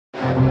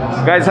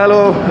Guys,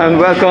 hello and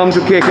welcome to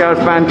KKR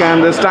Fan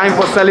Cam. This time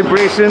for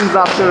celebrations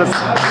after a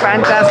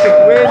fantastic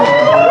win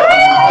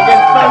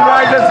against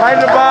Sunrisers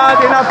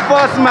Hyderabad in our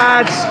first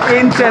match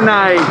in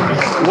Chennai.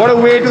 What a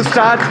way to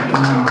start.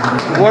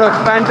 What a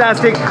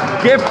fantastic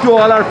gift to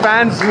all our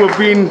fans who have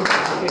been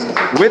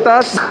with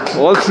us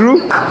all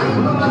through.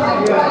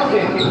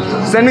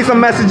 Send me some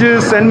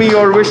messages, send me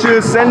your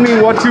wishes, send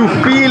me what you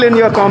feel in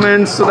your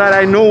comments so that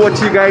I know what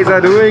you guys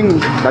are doing,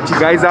 that you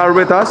guys are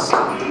with us.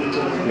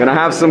 Gonna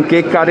have some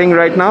cake cutting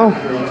right now.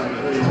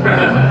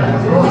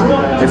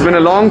 It's been a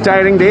long,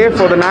 tiring day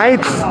for the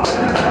Knights,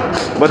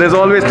 but there's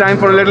always time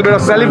for a little bit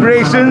of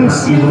celebrations.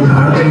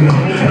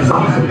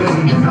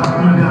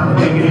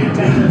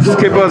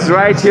 Skipper's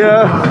right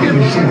here.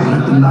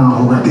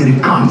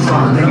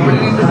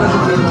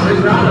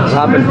 What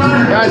happened?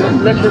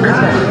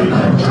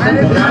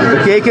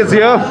 The cake is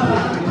here,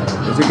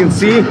 as you can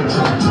see.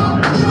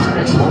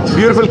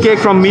 Beautiful cake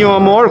from Mio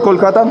Amor,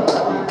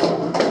 Kolkata.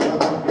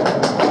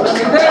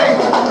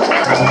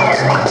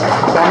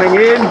 Coming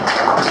in,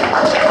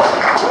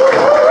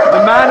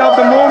 the man of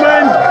the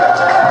moment,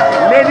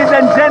 ladies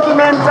and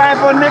gentlemen, time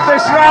for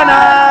Nicholas Rana.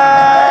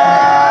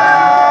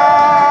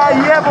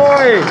 Yeah,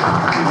 boy.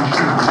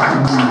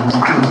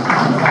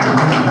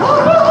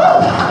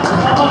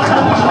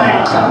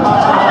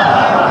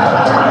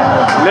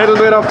 Little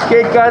bit of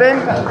cake cutting.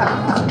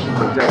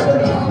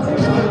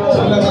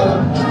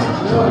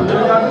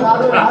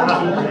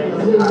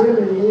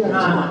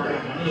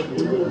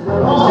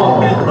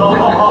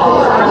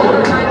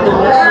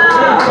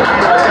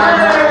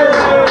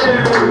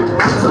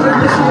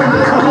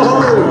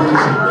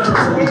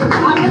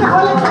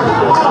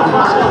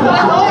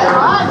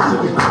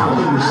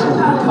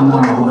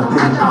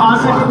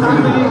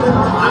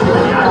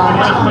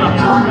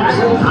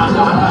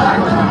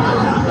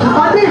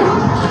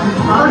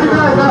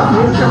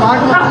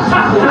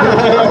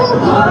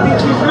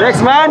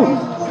 Next man,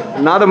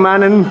 another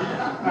man in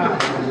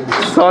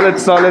solid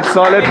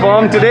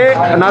form today.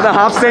 Another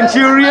half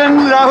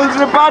centurion, Rahul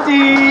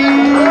Tripathi.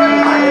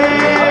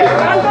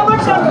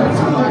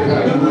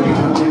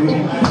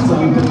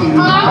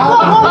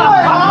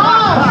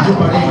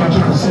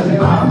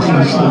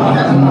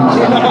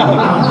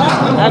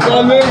 As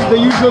always, the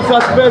usual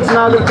suspects,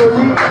 Nagar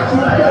Kohli,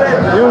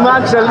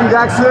 Newman, Sheldon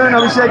Jackson,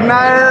 Abhishek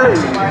Nair.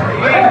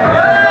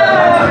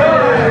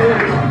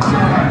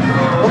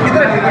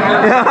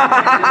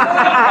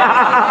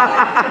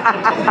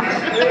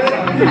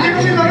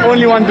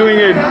 Only one doing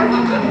it.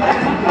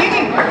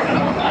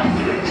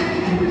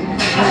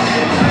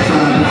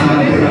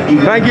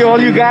 Thank you all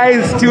you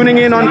guys tuning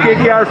in on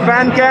KKR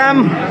Fan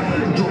Cam.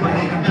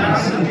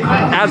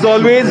 As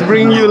always,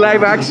 bringing you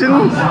live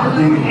action.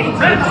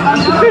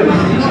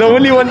 The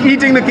only one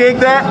eating the cake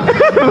there.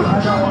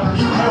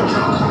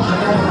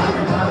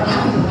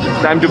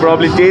 Time to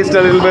probably taste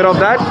a little bit of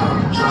that.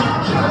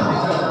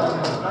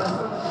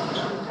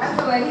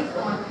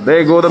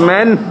 There go the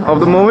men of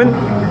the moment.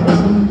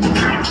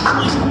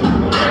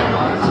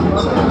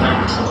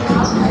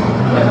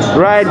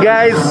 Right,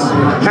 guys,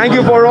 thank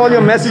you for all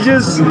your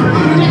messages.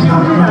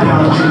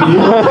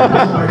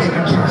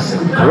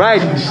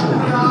 Right,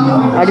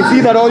 I can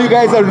see that all you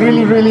guys are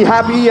really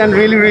happy and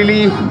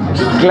really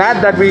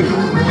glad that we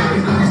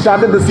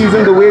started the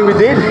season the way we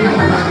did.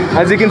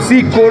 As you can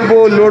see,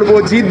 Korbo,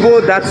 Lorbo,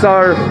 Jeetbo, that's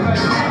our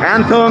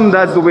anthem,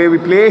 that's the way we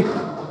play.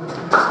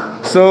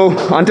 So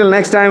until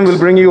next time, we'll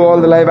bring you all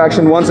the live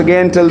action once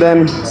again. Till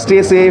then,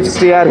 stay safe,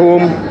 stay at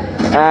home,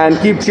 and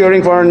keep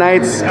cheering for our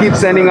Knights. Keep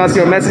sending us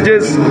your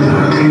messages.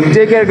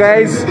 Take care,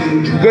 guys.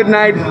 Good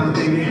night.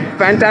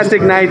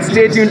 Fantastic night.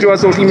 Stay tuned to our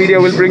social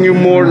media. We'll bring you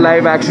more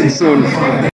live action soon.